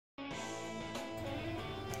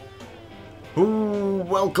Ooh,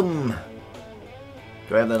 welcome!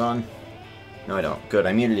 Do I have that on? No, I don't. Good,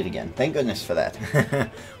 I muted it again. Thank goodness for that.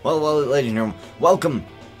 well, ladies and gentlemen, welcome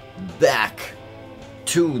back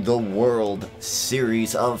to the World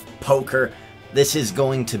Series of Poker. This is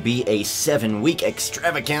going to be a 7-week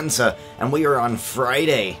extravaganza, and we are on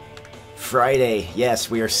Friday. Friday,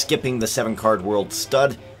 yes, we are skipping the 7-card World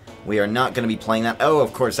Stud. We are not going to be playing that. Oh,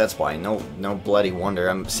 of course, that's why. No bloody wonder.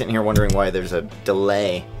 I'm sitting here wondering why there's a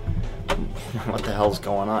delay. What the hell's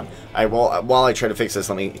going on? While I try to fix this,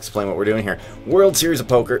 let me explain what we're doing here. World Series of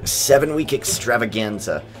Poker, 7-week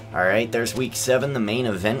extravaganza. Alright, there's week 7. The main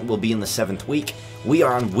event will be in the 7th week. We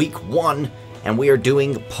are on week 1, and we are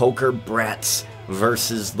doing Poker Brats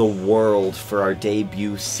versus the World for our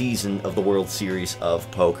debut season of the World Series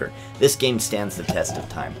of Poker. This game stands the test of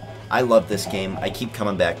time. I love this game. I keep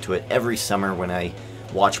coming back to it every summer when I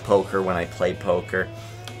watch poker, when I play poker.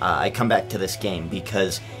 I come back to this game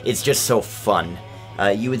because it's just so fun.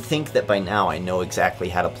 You would think that by now I know exactly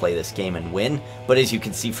how to play this game and win, but as you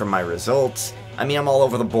can see from my results, I mean, I'm all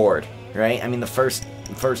over the board, right? I mean, the first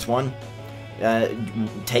one,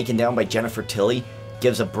 taken down by Jennifer Tilly,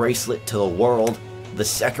 gives a bracelet to the World. The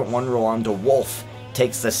second one, Rolanda Wolf,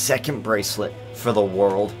 takes the second bracelet for the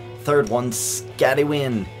World. Third one,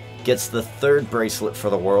 Scatty gets the third bracelet for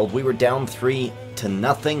the World. We were down 3-0.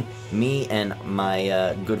 Me and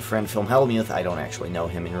my good friend Phil Hellmuth. I don't actually know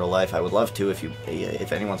him in real life. I would love to.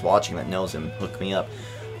 If anyone's watching that knows him, hook me up.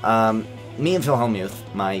 Me and Phil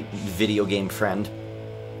Hellmuth, my video game friend,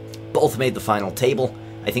 both made the final table.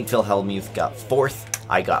 I think Phil Hellmuth got 4th.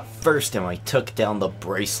 I got 1st, and I took down the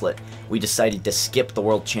bracelet. We decided to skip the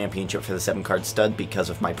World Championship for the 7-card stud because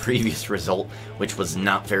of my previous result, which was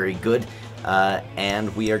not very good.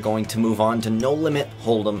 And we are going to move on to No Limit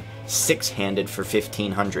Hold'em 6-handed for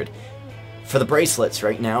 1,500. For the bracelets,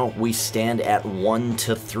 right now, we stand at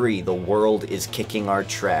 1-3. The World is kicking our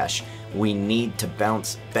trash. We need to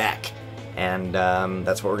bounce back. And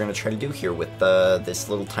that's what we're going to try to do here with this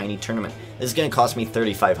little tiny tournament. This is going to cost me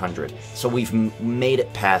 3,500. So we've made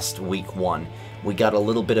it past week 1. We got a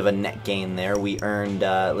little bit of a net gain there. We earned,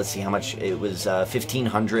 let's see how much, it was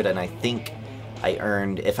 1,500, and I think I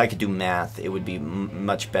earned, if I could do math, it would be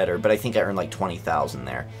much better, but I think I earned like 20,000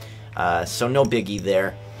 there. So no biggie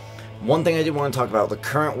there. One thing I did want to talk about, the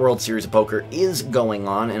current World Series of Poker is going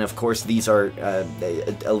on, and of course these are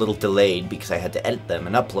a little delayed because I had to edit them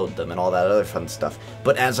and upload them and all that other fun stuff.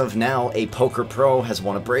 But as of now, a Poker Pro has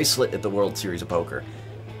won a bracelet at the World Series of Poker.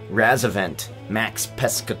 Raz event, Max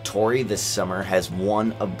Pescatori this summer has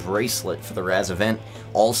won a bracelet for the Raz event.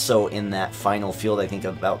 Also in that final field, I think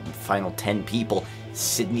about the final 10 people,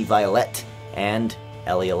 Sydney Violette and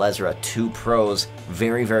Ellie Alezra, 2 pros,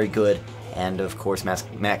 very, very good. And of course, Max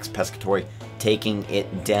Pescatori taking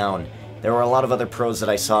it down. There were a lot of other pros that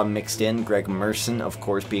I saw mixed in. Greg Merson, of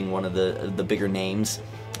course, being one of the bigger names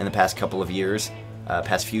in the past couple of years,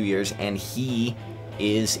 past few years, and he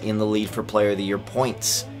is in the lead for Player of the Year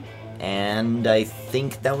points. And I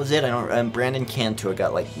think that was it. Brandon Cantor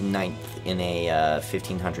got like 9th in a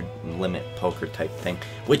 1,500 limit poker type thing,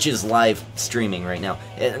 which is live streaming right now.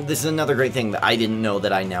 And this is another great thing that I didn't know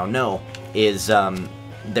that I now know is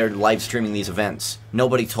they're live streaming these events.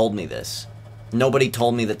 Nobody told me this. Nobody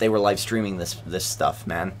told me that they were live streaming this stuff,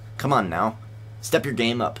 man. Come on now. Step your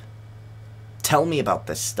game up. Tell me about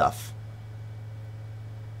this stuff.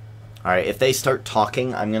 Alright, if they start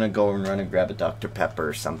talking, I'm gonna go and run and grab a Dr. Pepper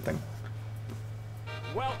or something.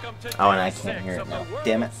 Oh, and I can't hear it now.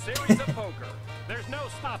 Damn it. There's no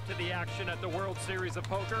stop to the action at the World Series of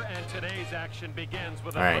Poker, and today's action begins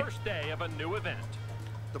with the first day of a new event.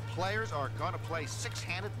 The players are going to play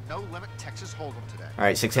 6-handed no-limit Texas Hold'em today.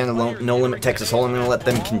 Alright, 6-handed no-limit Texas Hold'em. I'm going to let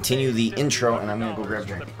them continue the intro, and I'm going to go grab a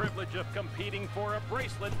drink. The privilege of competing for a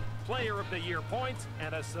bracelet, Player of the Year points,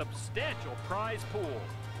 and a substantial prize pool.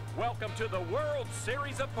 Welcome to the World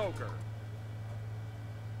Series of Poker.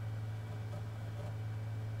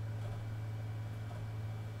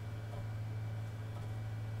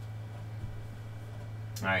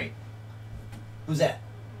 Alright. Who's that?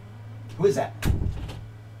 Who is that?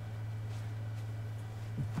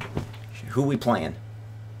 Who we playing?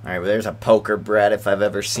 Alright, well, there's a poker brat if I've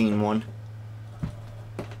ever seen one.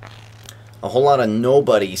 A whole lot of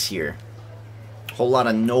nobodies here. A whole lot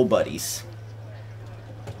of nobodies.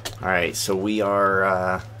 Alright, so we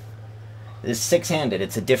are, this is 6-handed.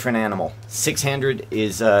 It's a different animal. 6-handed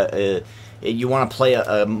is, you want to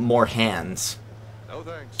play more hands. No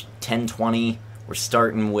thanks. 10-20. We're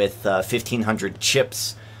starting with 1,500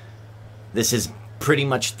 chips. This is pretty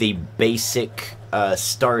much the basic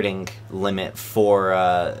starting limit for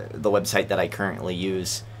the website that I currently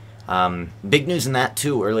use. Big news in that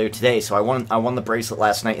too earlier today. So I won the bracelet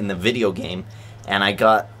last night in the video game, and I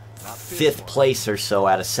got 5th place or so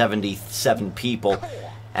out of 77 people,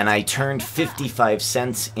 and I turned 55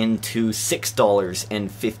 cents into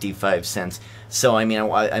 $6.55. So I mean,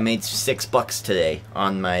 I made $6 today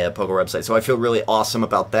on my poker website. So I feel really awesome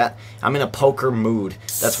about that. I'm in a poker mood.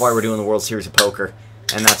 That's why we're doing the World Series of Poker,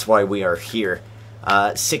 and that's why we are here.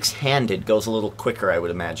 6-handed goes a little quicker, I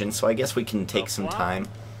would imagine. So I guess we can take some time.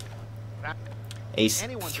 Ace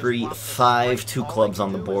 3 5, 2 clubs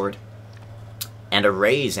on the board, and a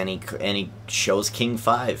raise. And he shows King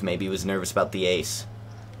 5. Maybe he was nervous about the ace.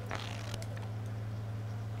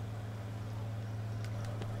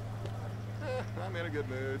 I'm in a good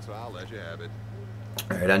mood, so I'll let you have it.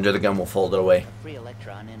 All right, under the gun, we'll fold it away. A free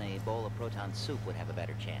electron in a bowl of proton soup would have a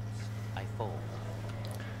better chance. I fold.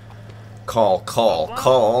 Call, call,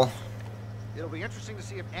 call. It'll be interesting to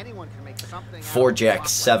see if anyone can make something. 4 Jack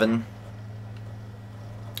 7.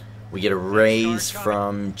 We get a raise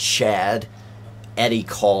from Chad. Eddie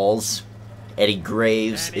calls. Eddie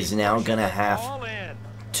Graves is now gonna have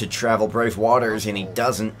to travel brave waters, and he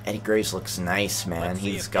doesn't. Eddie Graves looks nice, man.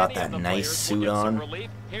 He's got that nice suit on.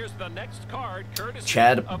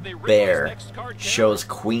 Chad Bear shows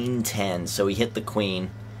Queen 10, so he hit the Queen,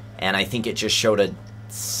 and I think it just showed a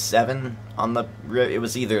 7 on the. It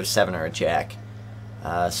was either a 7 or a Jack.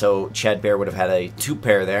 So Chad Bear would have had a 2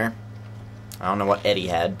 pair there. I don't know what Eddie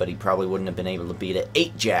had, but he probably wouldn't have been able to beat it.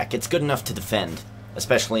 8 Jack. It's good enough to defend,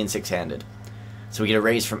 especially in 6-handed. So we get a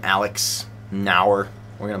raise from Alex Nauer.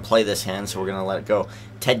 We're going to play this hand, so we're going to let it go.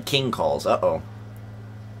 Ted King calls. Uh-oh.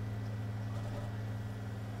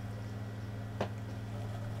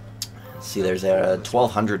 See, there's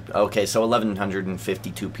 1,200. Okay, so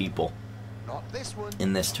 1,152 people Not this one.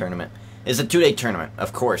 in this tournament. It's a 2-day tournament,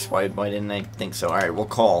 of course. Why didn't I think so? All right, we'll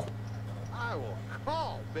call. I will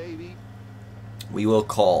call, baby. We will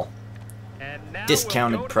call. And now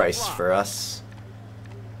Discounted we'll go to price flop. for us.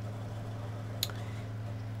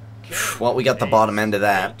 Well, we got the bottom end of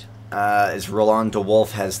that. As Roland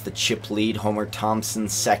DeWolf has the chip lead, Homer Thompson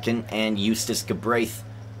second, and Eustace Gabraith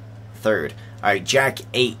third. Alright, Jack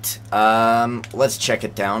 8. Let's check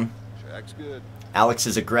it down. Jack's good. Alex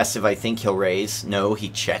is aggressive. I think he'll raise. No, he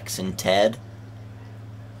checks. And Ted?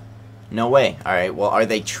 No way. Alright, well, are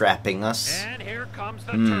they trapping us? And here comes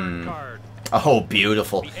the turn card. Oh,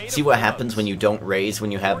 beautiful. See what happens when you don't raise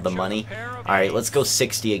when you have the money? Alright, let's go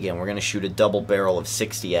 60 again. We're going to shoot a double barrel of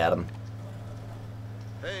 60 at him.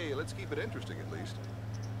 Hey, let's keep it interesting at least.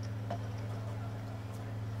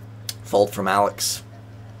 Fold from Alex.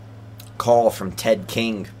 Call from Ted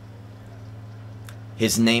King.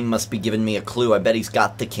 His name must be giving me a clue. I bet he's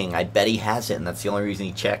got the king. I bet he has it, and that's the only reason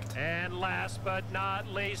he checked. And last but not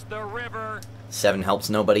least, the river. 7 helps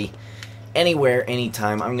nobody. Anywhere,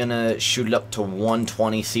 anytime. I'm going to shoot it up to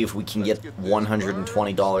 120, see if we can get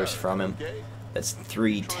 $120 from him. That's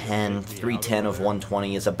 310. 310 of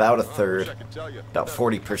 120 is about a third. About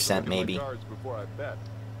 40% maybe.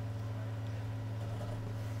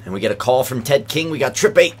 And we get a call from Ted King. We got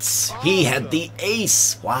trip 8s. He had the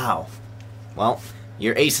ace. Wow. Well,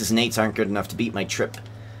 your aces and 8s aren't good enough to beat my trip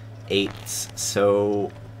 8s.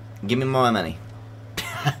 So, give me my money.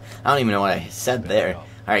 I don't even know what I said there.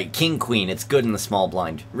 Alright, King Queen. It's good in the small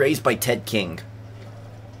blind. Raised by Ted King.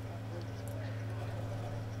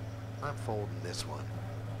 I'm folding this one.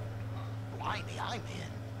 Blimey, I'm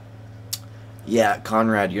in. Yeah,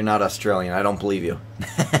 Conrad, you're not Australian. I don't believe you.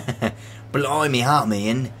 Blimey, I'm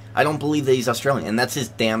in. I don't believe that he's Australian. And that's his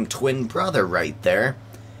damn twin brother right there.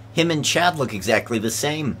 Him and Chad look exactly the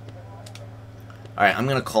same. Alright, I'm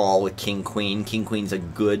going to call with King Queen. King Queen's a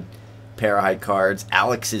good pair of high cards.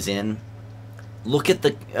 Alex is in. Look at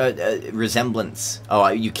the resemblance. Oh,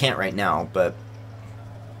 you can't right now, but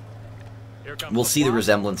we'll see the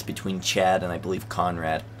resemblance between Chad and I believe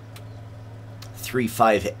Conrad. 3,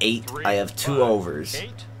 5, 8. I have 2 overs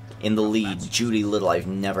in the lead. Judy Little, I've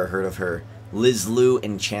never heard of her. Liz Liu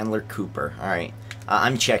and Chandler Cooper. Alright,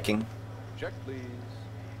 I'm checking. Check, please.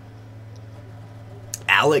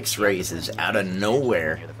 Alex raises out of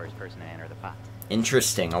nowhere. You're the first person to enter the pot.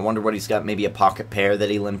 Interesting. I wonder what he's got. Maybe a pocket pair that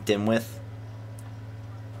he limped in with.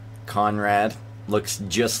 Conrad looks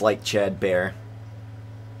just like Chad Bear.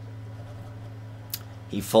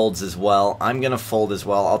 He folds as well. I'm going to fold as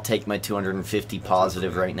well. I'll take my 250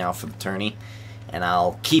 positive right now for the tourney. And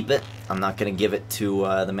I'll keep it. I'm not going to give it to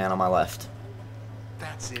the man on my left.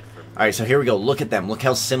 That's it for me. Alright, so here we go. Look at them. Look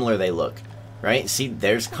how similar they look. Right? See,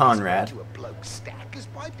 there's Conrad. To a bloke stack is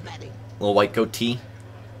by betting. Little white goatee.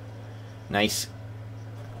 Nice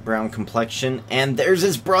brown complexion. And there's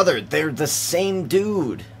his brother. They're the same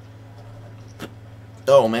dude.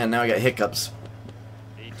 Oh man, now I got hiccups.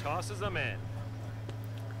 He tosses them in.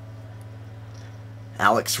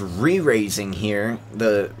 Alex re-raising here.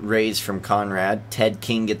 The raise from Conrad. Ted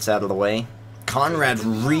King gets out of the way. Conrad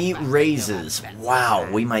re-raises. Wow,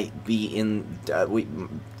 we might be in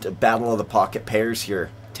Battle of the Pocket Pairs here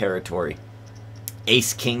territory.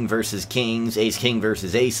 Ace King versus Kings. Ace King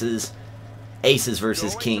versus Aces. Aces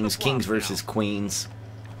versus Kings. Kings versus Queens.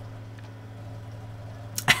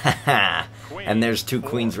 And there's two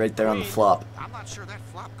queens right there on the flop. I'm not sure that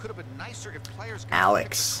flop could have been nicer if players could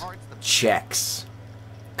Alex get the cards themselves. checks.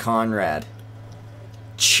 Conrad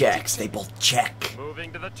checks. They both check.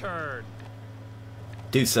 Moving to the turn.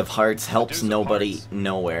 Deuce of Hearts helps Deuce of nobody Hearts.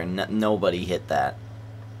 nowhere. Nobody hit that.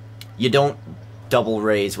 You don't double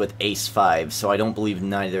raise with Ace 5, so I don't believe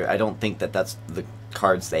neither. I don't think that that's the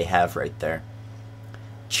cards they have right there.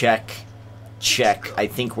 Check. Check. I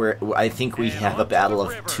think we have a battle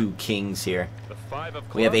of two kings here. The 5 of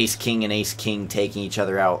clubs. We have Ace King and Ace King taking each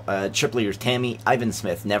other out. Triple leaders Tammy Ivan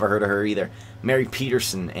Smith, never heard of her either. Mary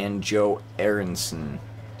Peterson and Joe Aronson.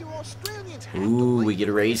 Do Australians have to Ooh, we wait get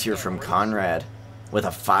a for raise this here to from raise? Conrad with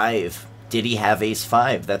a 5. Did he have Ace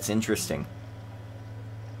 5? That's interesting.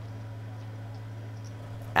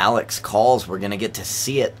 Alex calls. We're going to get to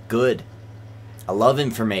see it. Good. I love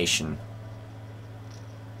information.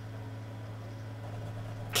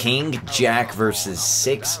 King Jack versus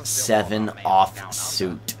 6-7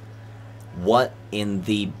 offsuit. What in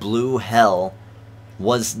the blue hell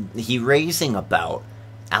was he raising about?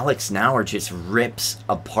 Alex Nauer just rips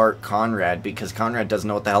apart Conrad because Conrad doesn't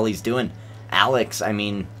know what the hell he's doing. Alex, I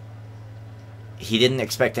mean, he didn't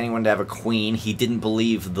expect anyone to have a queen. He didn't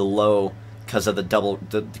believe the low because of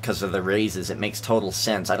because of the raises. It makes total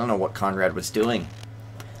sense. I don't know what Conrad was doing.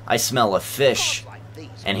 I smell a fish,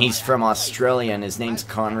 and he's from Australia, and his name's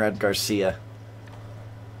Conrad Garcia.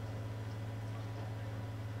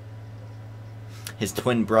 His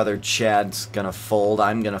twin brother Chad's gonna fold.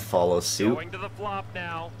 I'm gonna follow suit. Going to the flop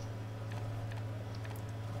now.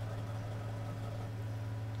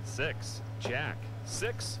 6, Jack,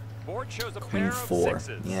 6. Board shows a Queen pair 4. of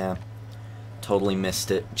 6s. Yeah. Totally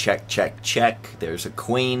missed it. Check, check, check. There's a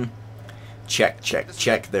queen. Check, check,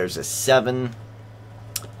 check. There's a 7.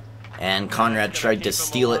 And Conrad tried to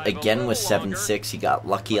steal it again with 7-6. He got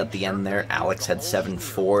lucky at the end there. Alex had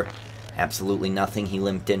 7-4. Absolutely nothing. He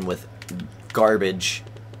limped in with garbage.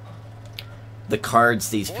 The cards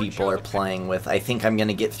these people are playing with. I think I'm going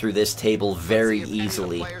to get through this table very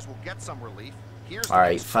easily.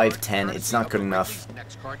 Alright, 5-10. It's not good enough.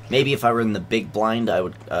 Maybe if I were in the big blind, I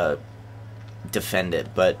would defend it,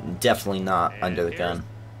 but definitely not And under the here's gun.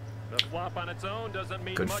 The flop on its own doesn't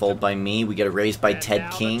mean Good much fold of- by me. We get a raise by And Ted now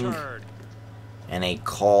the King. turn. And a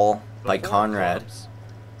call The by 4 of Conrad. clubs.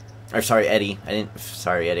 Or sorry, Eddie.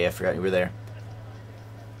 Sorry, Eddie. I forgot you were there.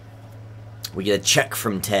 We get a check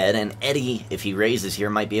from Ted, and Eddie, if he raises here,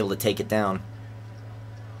 might be able to take it down.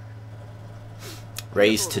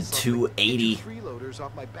 Raise to 280. Freeloaders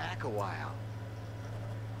off my back a while.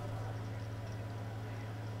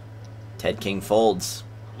 Ted King folds.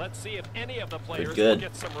 Let's see if any of the players good. will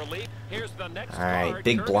get some relief. Here's the next Alright, card,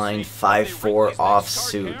 big courtesy blind, of the 5-4 Wrigley's Next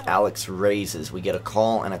offsuit. Card Alex raises. We get a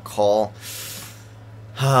call and a call.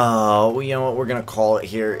 Oh, you know what? We're going to call it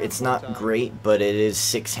here. It's not great, but it is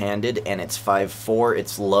 6-handed, and it's 5-4.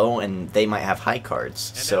 It's low, and they might have high cards.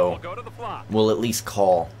 And then So we'll go to the flop. we'll at least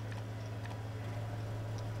call.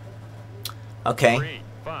 Okay. 3,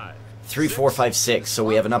 5, 3, 4, 5, 6. So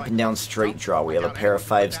we have an up and down straight draw. We have a pair of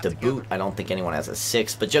 5s to boot. I don't think anyone has a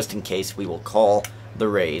 6, but just in case, we will call the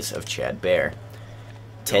raise of Chad Bear.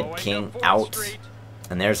 Ted Going King to 4th out. Street.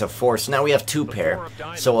 And there's a 4. So now we have 2 pair.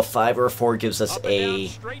 So a 5 or a 4 gives us Up and down a...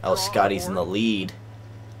 straight Oh, draw Scotty's in the board. lead.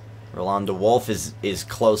 Rolanda Wolf is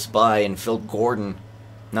close by, and Phil Gordon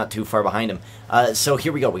not too far behind him. So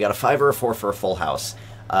here we go. We got a 5 or a 4 for a full house.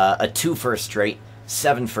 A 2 for a straight.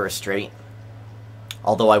 7 for a straight.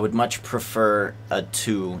 Although I would much prefer a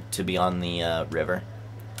 2 to be on the river.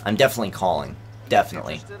 I'm definitely calling.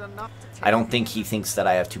 Definitely. I don't think he thinks that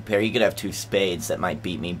I have 2 pair. He could have 2 spades that might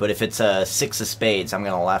beat me. But if it's a 6 of spades, I'm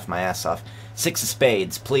going to laugh my ass off. 6 of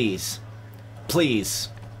spades, please. Please.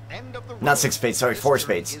 Not 6 spades, sorry, 4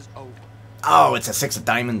 spades. Oh, it's a 6 of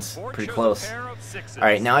diamonds. Board Pretty shows a close. pair of 6s.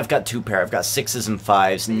 Alright, now I've got 2 pair. I've got 6s and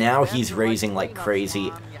 5s. Now he's raising like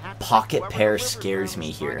crazy. Pocket pair scares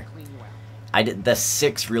me here. The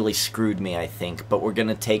 6 really screwed me, I think. But we're going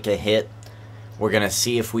to take a hit. We're going to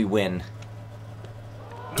see if we win.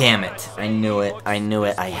 Damn it. I knew it. I knew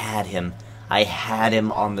it. I had him. I had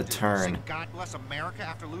him on the turn. God bless America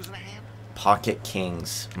after losing a hand. Pocket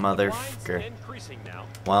kings. Blinds Motherfucker. increasing now.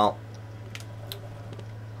 Well,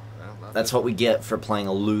 Well, That's what we get for playing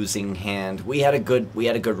a losing hand. We had a good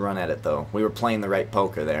run at it though. We were playing the right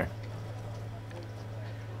poker there.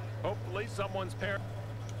 Hopefully someone's pair.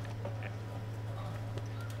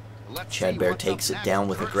 Chad Bear takes it down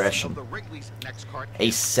with aggression.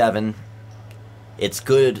 Ace 7. It's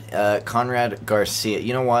good. Conrad Garcia.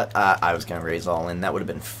 You know what? I was going to raise all in. That would have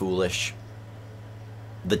been foolish.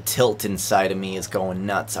 The tilt inside of me is going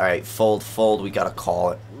nuts. Alright, fold, fold. We got to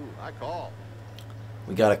call it. Ooh, I call.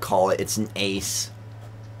 We got to call it. It's an ace.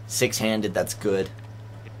 6-handed. That's good.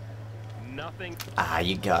 Nothing.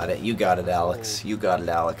 You got it. You got it, Alex. You got it,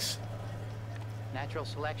 Alex. Natural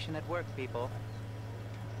selection at work, people.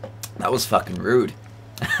 That was fucking rude.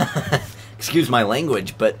 Excuse my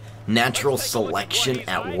language, but natural selection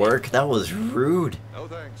at work? That was rude. No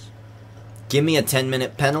thanks. Give me a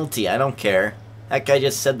 10-minute penalty. I don't care. That guy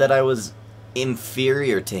just said that I was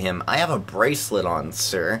inferior to him. I have a bracelet on,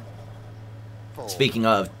 sir. Speaking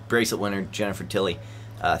of, bracelet winner Jennifer Tilly.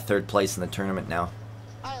 3rd place in the tournament now.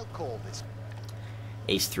 I'll call this.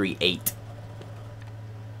 Ace 3, 8.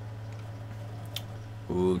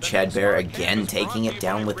 Ooh, Chad Bear again taking it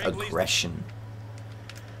down with aggression.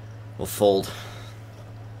 We'll fold.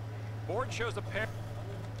 Board shows a pair.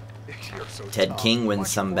 Ted King wins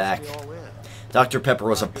some back. Dr. Pepper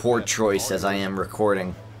was a poor choice as I am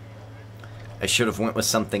recording. I should have went with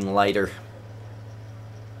something lighter.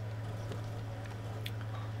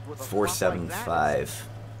 4, 7, 5.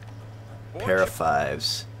 Pair of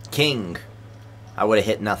 5s. King. I would have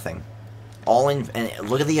hit nothing. All in, and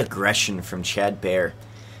look at the aggression from Chad Bear.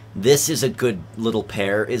 This is a good little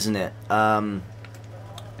pair, isn't it?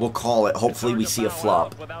 We'll call it. Hopefully we see a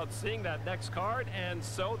flop. Without seeing that next card, and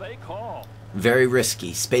so they call. Very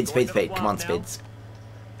risky. Spade, spade, spade. Come on, spades.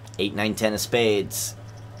 8, 9, 10 of spades.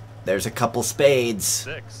 There's a couple spades.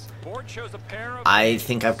 6. Board shows a pair of I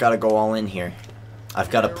think I've got to go all in here. I've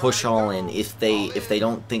got to push all in. If they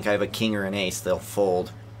don't think I have a king or an ace, they'll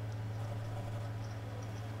fold.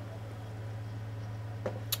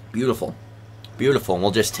 Beautiful. Beautiful. And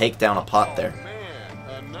we'll just take down a pot there.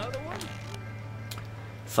 Man, another one?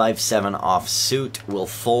 5, 7 off suit. We'll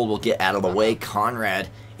fold. We'll get out of the way. Conrad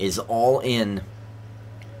is all in.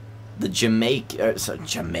 The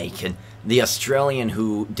Jamaican. The Australian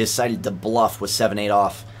who decided to bluff with 7, 8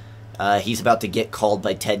 off. He's about to get called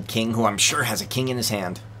by Ted King, who I'm sure has a king in his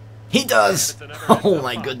hand. He does! Oh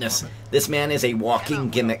my goodness. This man is a walking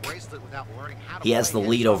gimmick. He has the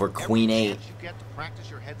lead over Queen 8.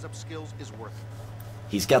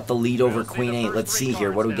 He's got the lead over Queen 8. Let's see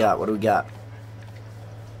here. What do we got? What do we got?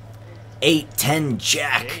 8, 10,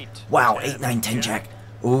 Jack. Wow, 8, 9, 10, Jack.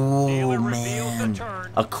 Ooh, man.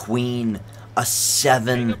 A queen. A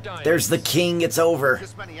 7. There's the king. It's over.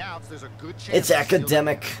 It's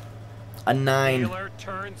academic. A 9.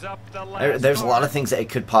 There's a lot of things that it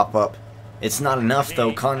could pop up. It's not enough,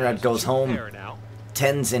 though. Conrad goes home.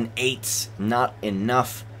 10s and 8s. Not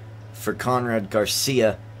enough for Conrad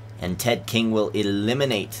Garcia. And Ted King will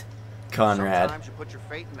eliminate Conrad.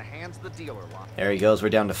 There he goes. We're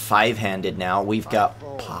down to 5-handed now. We've got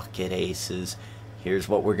pocket aces. Here's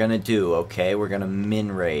what we're going to do, okay? We're going to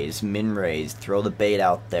min-raise, throw the bait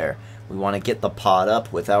out there. We want to get the pot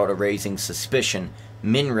up without raising suspicion.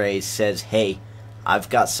 Min-raise says, hey, I've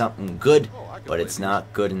got something good, but it's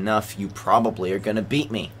not good enough. You probably are going to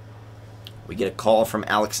beat me. We get a call from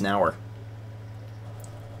Alex Nauer.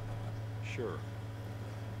 Sure.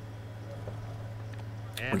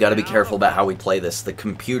 We got to be careful about how we play this. The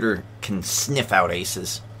computer can sniff out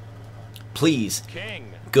aces. Please.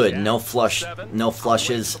 Good, no flush, no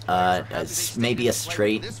flushes, maybe a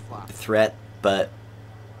straight threat, but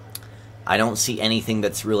I don't see anything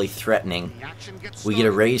that's really threatening. We get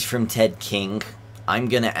a raise from Ted King. I'm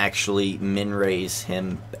going to actually min-raise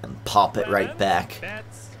him and pop it right back.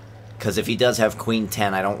 Because if he does have Queen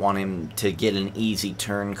 10, I don't want him to get an easy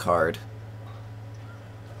turn card.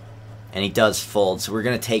 And he does fold, so we're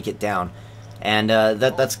going to take it down. And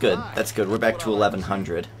that's good, that's good. We're back to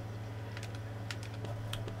 1100.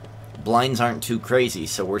 Blinds aren't too crazy,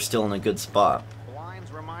 so we're still in a good spot.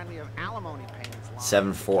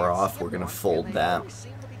 7-4 off, we're going to fold that.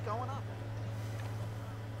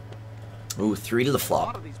 Ooh, 3 to the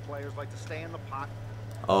flop.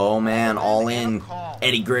 Oh man, all in.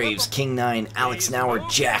 Eddie Graves, King 9, Alex Nauer,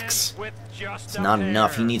 Jacks. It's not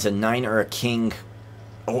enough, he needs a 9 or a king.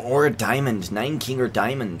 Or a diamond, 9 king or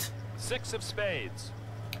diamond. 6 of spades.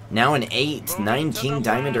 Now an 8, 9 king,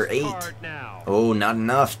 diamond, or 8. Oh, not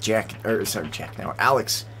enough. Jack Nauer.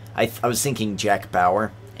 Alex. I was thinking Jack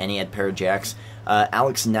Bauer, and he had pair of jacks.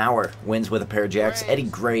 Alex Nauer wins with a pair of jacks. Eddie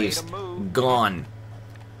Graves, gone.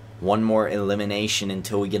 One more elimination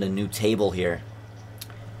until we get a new table here.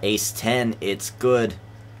 Ace 10, it's good.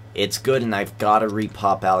 It's good, and I've got to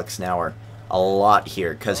repop Alex Nauer a lot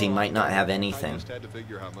here, because he might not have anything. I just had to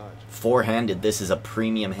figure how much. Four-handed, this is a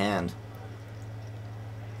premium hand.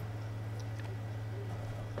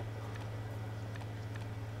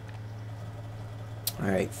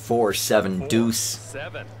 Alright, 4-7 deuce.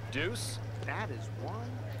 7 deuce. That is one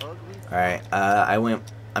ugly. Alright,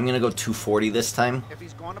 I'm gonna go 240 this time. If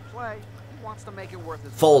he's going to play, he wants to make it worth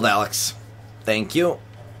his Fold, Alex. Thank you.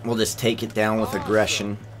 We'll just take it down with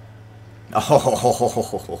aggression.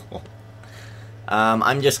 Oh,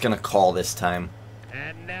 I'm just gonna call this time.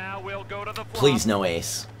 And now we'll go to the flop. Please no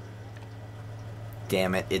ace.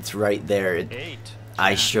 Damn it, it's right there. 8.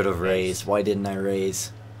 I should have raised. Why didn't I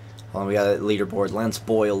raise? Well, we got a leaderboard. Lance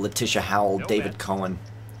Boyle, Letitia Howell, No David bet. Cohen.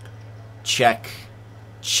 Check.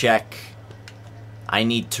 Check. I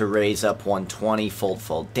need to raise up 120. Fold,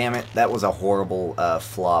 fold. Damn it, that was a horrible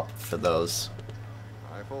flop for those.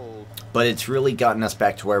 I fold. But it's really gotten us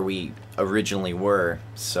back to where we originally were,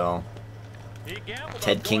 so... He gambled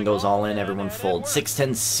Ted on King going goes all in, and everyone it folds. worked.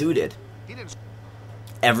 6-10 suited. He didn't.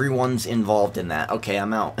 Everyone's involved in that. Okay,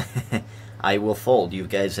 I'm out. I will fold. You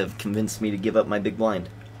guys have convinced me to give up my big blind.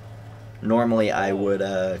 Normally, I would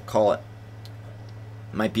call it.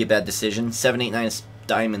 Might be a bad decision. 7-8-9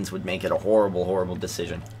 diamonds would make it a horrible, horrible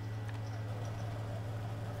decision.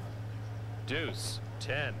 Deuce.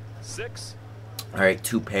 10. 6. Alright,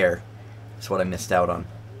 2 pair. That's what I missed out on.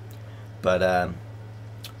 But,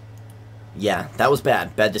 yeah, that was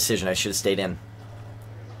bad. Bad decision. I should have stayed in.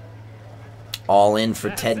 All in for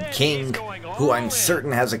That's Ted it. King, He's going who all I'm in.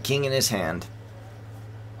 certain has a king in his hand.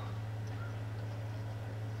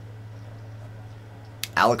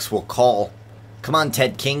 Alex will call. Come on,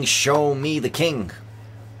 Ted King, show me the king.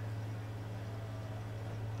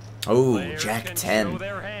 Oh, Players Jack can 10. show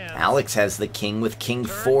their hands. Alex has the king with King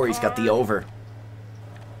Turn 4. He's got the card. over.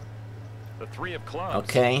 The 3 of clubs.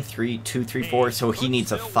 Okay, 3, 2, 3, 4. So he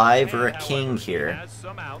needs a 5 or a king here. Has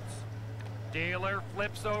some outs. Dealer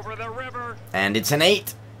flips over the river. And it's an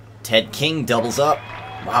 8. Ted King doubles up.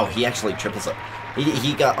 Wow, he actually triples up.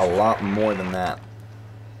 He got a lot more than that.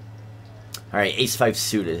 Alright, Ace-5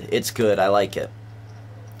 suited. It's good. I like it.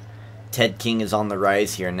 Ted King is on the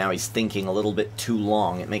rise here. Now he's thinking a little bit too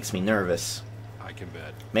long. It makes me nervous. I can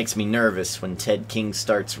bet. Makes me nervous when Ted King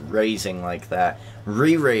starts raising like that.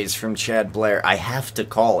 Re-raise from Chad Blair. I have to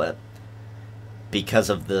call it because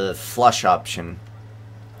of the flush option.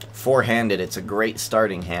 Four-handed, it's a great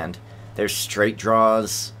starting hand. There's straight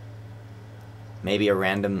draws. Maybe a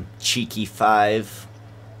random cheeky 5.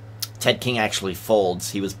 Ted King actually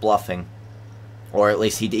folds. He was bluffing. Or at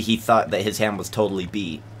least he thought that his hand was totally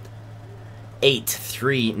beat. 8,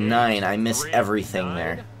 3, 9. I missed 3, everything 9.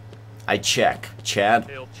 there. I check. Chad?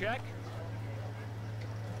 He'll check.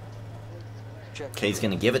 Okay, he's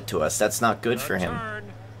going to give it to us. That's not good The for him.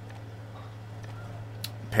 turn.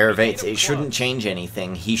 Pair of 8s. Eight It of shouldn't clubs. change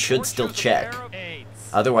anything. He should still Fortunes of check. pair of eights.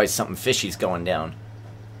 Otherwise, something fishy's going down.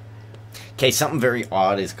 Okay, something very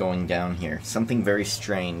odd is going down here. Something very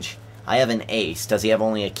strange. I have an ace. Does he have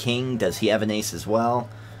only a king? Does he have an ace as well?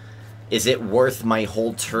 Is it worth my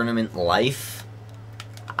whole tournament life?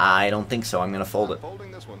 I don't think so. I'm going to fold it.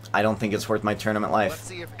 Folding this one. I don't think it's worth my tournament Let's life.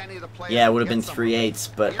 see if any of the players Yeah, it would have been get some 3 of it. 8s,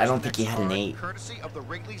 but I Here's don't the think he next had an card, 8. Courtesy of the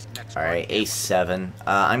Wrigley's next Alright, card. ace 7.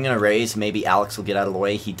 I'm going to raise. Maybe Alex will get out of the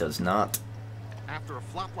way. He does not. After a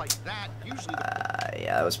flop like that, usually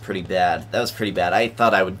Yeah, that was pretty bad. That was pretty bad. I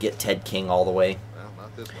thought I would get Ted King all the way. Well,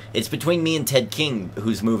 not this one. It's between me and Ted King,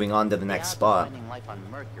 who's moving on to the The next odds of spot. finding life on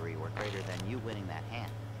Mercury were greater than you winning that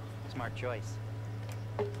hand. Smart choice.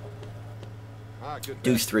 Ah, good bet.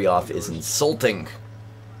 Deuce 3 off is Yours. insulting.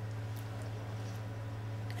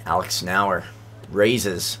 Alex Nauer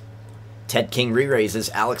raises. Ted King re-raises.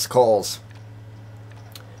 Alex calls.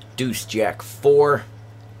 Deuce Jack 4.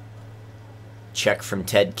 Check from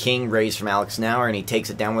Ted King. Raise from Alex Nauer, and he takes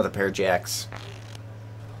it down with a pair of jacks.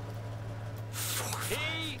 4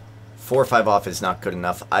 He 4-5 off is not good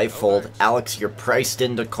enough. I fold. thanks. Alex, you're priced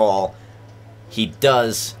in to call. He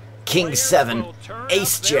does. King players 7. will turn up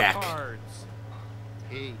Ace their Jack. cards.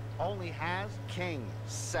 he only has King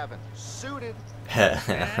 7 suited. And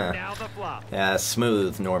now the flop. Yeah,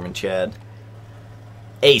 smooth, Norman Chad.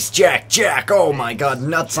 Ace, Jack, Jack! Oh my god,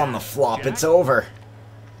 nuts on the flop. It's over.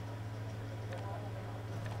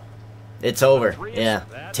 It's over. Three is- Yeah.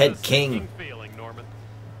 that's Ted a King. sinking feeling, Norman.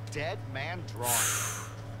 Dead man drawing.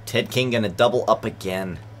 Ted King gonna double up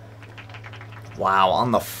again. Wow,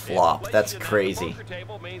 on the flop. Inflation That's at the crazy. poker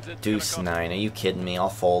table means it's Deuce gonna cost 9. Are you kidding me? I'll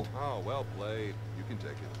fold. Oh, well played. You can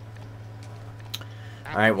take it.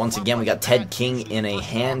 Alright, once again, we got Ted King in a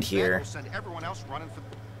hand here. Will send everyone else running for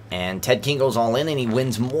And Ted King goes all in and he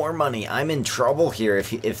wins more money. I'm in trouble here if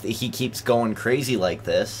he keeps going crazy like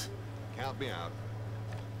this. Count me out.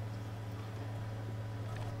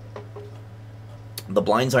 The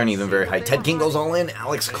blinds aren't even very high. Ted King goes all in.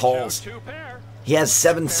 Alex calls. He has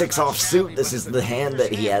 7-6 off suit. This is the hand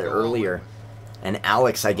that he had earlier. And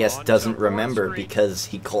Alex, I guess, doesn't remember because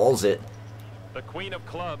he calls it. The queen of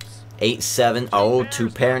clubs. 8-7. Oh, 2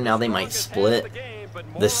 pair. Now they might split.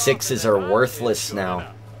 The 6s are worthless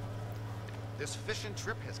now. This fishing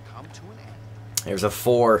trip has come to an end. There's a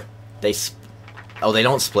 4. Oh, they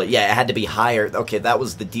don't split. Yeah, it had to be higher. Okay, that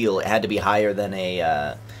was the deal. It had to be higher than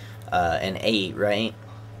an 8, right?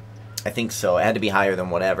 I think so. It had to be higher than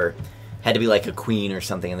whatever. Had to be like a queen or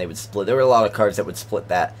something, and they would split. There were a lot of cards that would split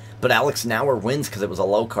that. But Alex Nauer wins because it was a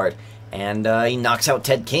low card. And he knocks out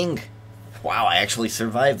Ted King. Wow, I actually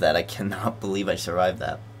survived that. I cannot believe I survived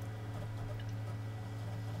that.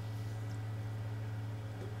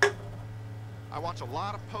 I watch a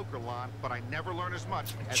lot of poker, Lon, but I never learn as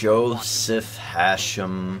much as Joseph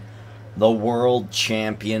Hashem, the world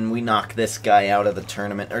champion. We knocked this guy out of the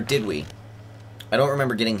tournament. Or did we? I don't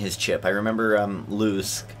remember getting his chip. I remember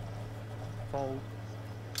Lusk.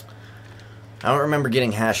 I don't remember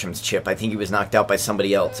getting Hashem's chip. I think he was knocked out by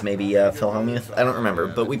somebody else. Maybe Phil Hellmuth? I don't remember.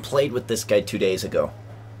 But we played with this guy 2 days ago.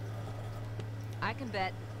 I can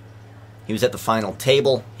bet. He was at the final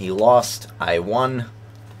table. He lost. I won.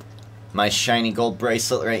 My shiny gold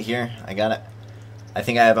bracelet right here. I got it. I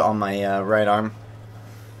think I have it on my right arm.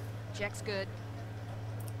 Check's good.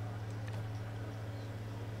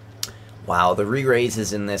 Wow, the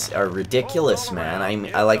re-raises in this are ridiculous, man.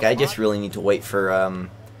 I just really need to wait for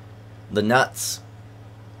the nuts.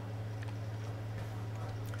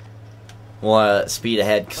 Well, speed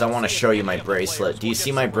ahead, because I want to show you my bracelet. Do you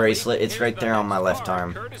see my bracelet? It's right there on my left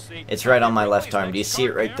arm. It's right on my left arm. Do you see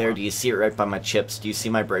it right there? Do you see it right by my chips? Do you see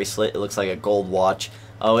my bracelet? It looks like a gold watch.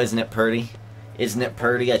 Oh, isn't it pretty? Isn't it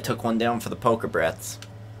pretty? I took one down for the poker brats.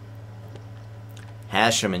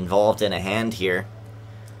 Hashem involved in a hand here.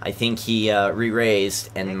 I think he re-raised,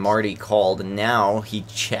 and Marty called, and now he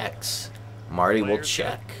checks. Marty will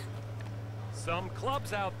check. Some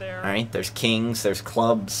clubs out there. Alright, there's kings, there's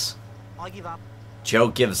clubs. I give up. Joe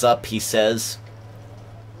gives up, he says.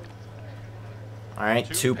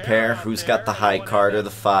 Alright, 2 pair. Who's got the high card or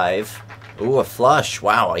the 5? Ooh, a flush.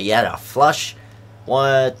 Wow, he had a flush?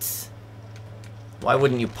 What? Why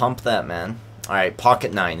wouldn't you pump that, man? Alright,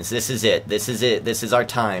 pocket 9s. This is it. This is it. This is our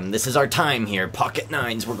time. This is our time here. Pocket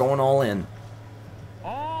 9s. We're going all in.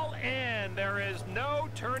 All in. There is no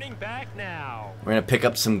turning back now. We're going to pick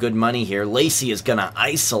up some good money here. Lacey is going to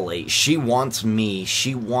isolate. She wants me.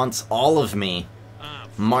 She wants all of me.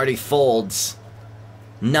 Marty folds.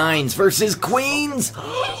 9s versus queens.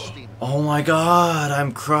 Oh my god,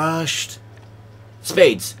 I'm crushed.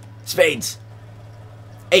 Spades. Spades.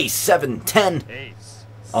 Ace, 7, 10. Ace.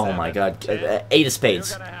 Oh my god. 8 of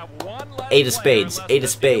spades. 8 of spades. 8 of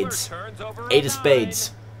spades. 8 of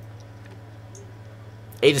spades.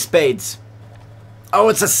 8 of spades. Oh,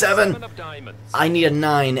 it's a 7. I need a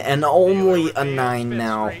 9, and only a 9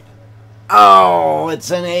 now. Oh,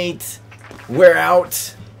 it's an 8. We're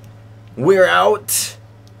out. We're out.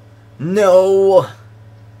 No.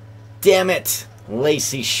 Damn it.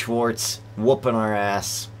 Lacey Schwartz whooping our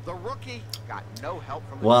ass. The rookie got no help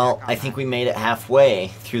from the Well, jack on I think we nine. made it halfway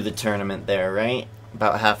through the tournament there, right?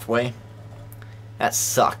 About halfway. That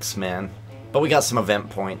sucks, man. But we got some event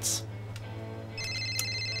points.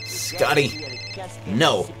 Scotty.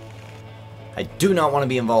 No. I do not want to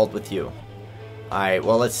be involved with you. Alright,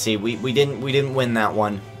 well, let's see. We didn't win that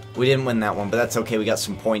one. We didn't win that one, but that's okay. We got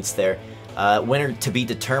some points there. Winner to be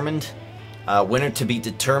determined. Winner to be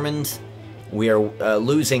determined. We are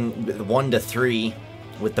losing 1-3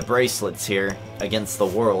 with the bracelets here against the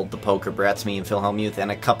world, the Poker Brats, me and Phil Hellmuth,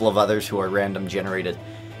 and a couple of others who are random generated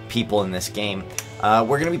people in this game.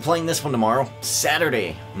 We're going to be playing this one tomorrow,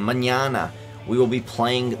 Saturday, mañana. We will be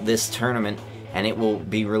playing this tournament, and it will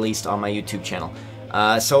be released on my YouTube channel.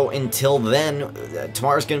 So until then,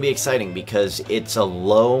 tomorrow's going to be exciting because it's a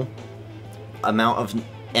low amount of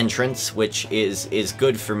entrance, which is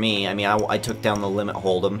good for me. I mean, I took down the limit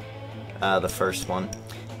hold'em, the first one,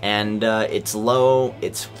 and it's low.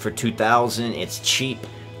 It's for 2,000. It's cheap.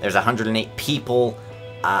 There's 108 people.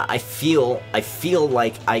 I feel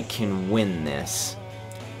like I can win this,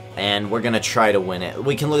 and we're gonna try to win it.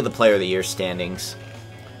 We can look at the Player of the Year standings.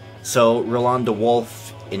 So Roland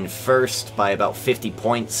DeWolf in first by about 50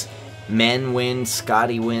 points. Men win.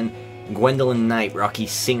 Scotty win. Gwendolyn Knight, Rocky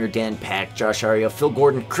Singer, Dan Pack, Josh Aria, Phil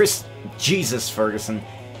Gordon, Chris Jesus Ferguson,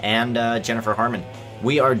 and Jennifer Harmon.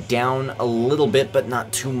 We are down a little bit, but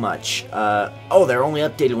not too much. Oh, they're only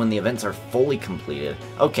updated when the events are fully completed.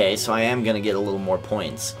 Okay, so I am going to get a little more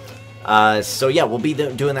points. So yeah, we'll be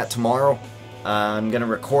doing that tomorrow. I'm going to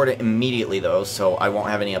record it immediately, though, so I won't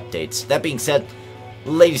have any updates. That being said,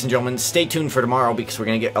 ladies and gentlemen, stay tuned for tomorrow, because we're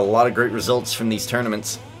going to get a lot of great results from these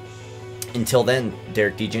tournaments. Until then,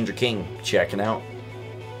 Derek D. Ginger King, checking out.